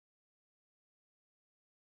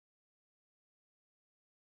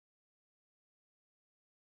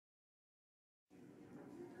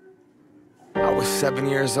was 7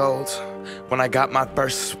 years old when I got my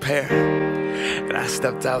first pair, and I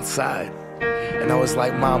stepped outside and I was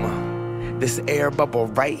like, Mama, this air bubble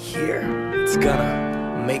right here, it's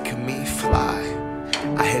gonna make me fly.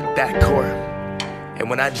 I hit that court, and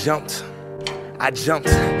when I jumped, I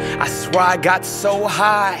swear I got so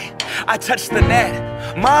high, I touched the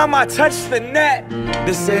net. Mom, I touched the net.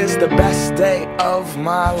 This is the best day of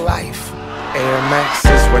my life. Air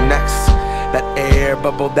Maxes were next. That air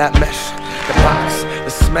bubble, that mesh, the box,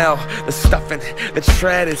 the smell, the stuffing, the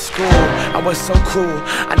tread at school. I was so cool,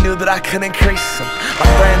 I knew that I couldn't crease them.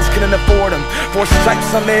 My friends couldn't afford them. 4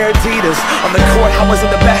 stripes on their Adidas. On the court, I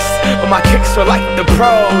wasn't the best, but my kicks were like the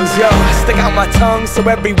pros. Yo, I stick out my tongue so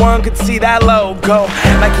everyone could see that logo.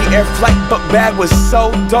 Nike Air Flight book bag was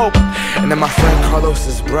so dope. And then my friend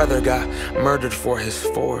Carlos's brother got murdered for his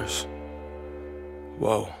 4s.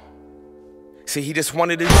 Whoa. See, he just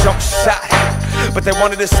wanted a jump shot, but they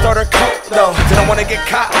wanted to start a cult though. Didn't want to get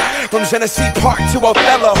caught. From Genesee Park to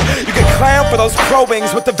Othello, you could clown for those pro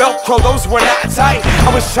wings with the Velcro, those were not tight.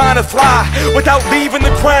 I was trying to fly without leaving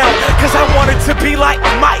the ground, cause I wanted to be like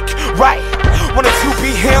Mike, right? Wanted to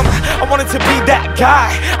be him, I wanted to be that guy.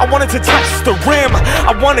 I wanted to touch the rim,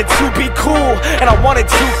 I wanted to be cool, and I wanted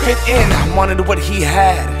to fit in. I wanted what he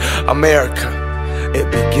had. America, it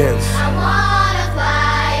begins. I wanna fly.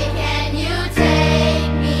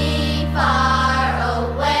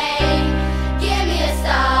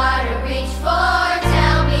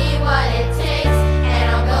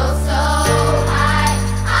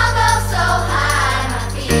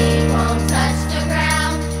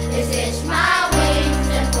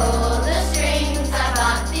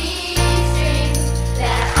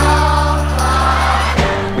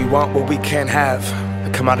 Want what we can't have. The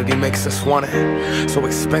commodity makes us want it. So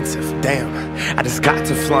expensive, damn. I just got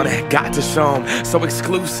to flaunt it, got to show 'em. So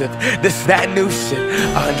exclusive, this, that new shit.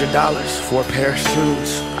 $100 for a pair of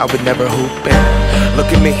shoes. I would never hoop in.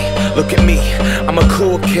 Look at me, I'm a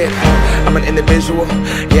cool kid. I'm an individual,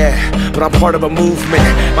 yeah, but I'm part of a movement.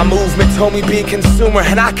 My movement told me be a consumer,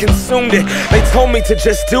 and I consumed it. They told me to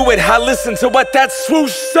just do it, I listened to what that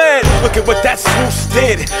swoosh said. Look at what that swoosh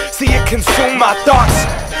did. See, it consumed my thoughts.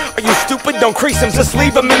 Are you stupid? Don't crease them, just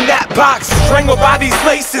leave them in that box. Strangled by these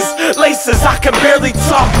laces, I can barely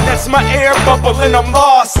talk. That's my air bubble and I'm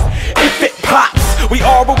lost. If it pops, we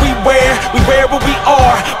are what we wear what we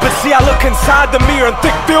are. But see, I look inside the mirror and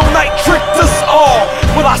think Phil Knight tricked us all.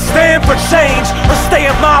 Will I stand for change or stay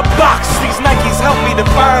in my box? These Nikes help me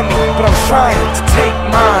define me, but I'm trying to take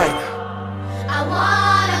mine. I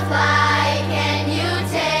wanna fly, can you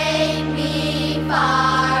take me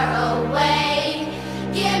far away?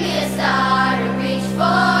 Give me a star to reach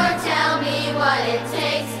for, tell me what it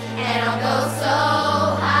takes, and I'll go so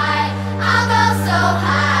high,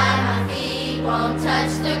 my feet won't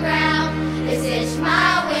touch the ground.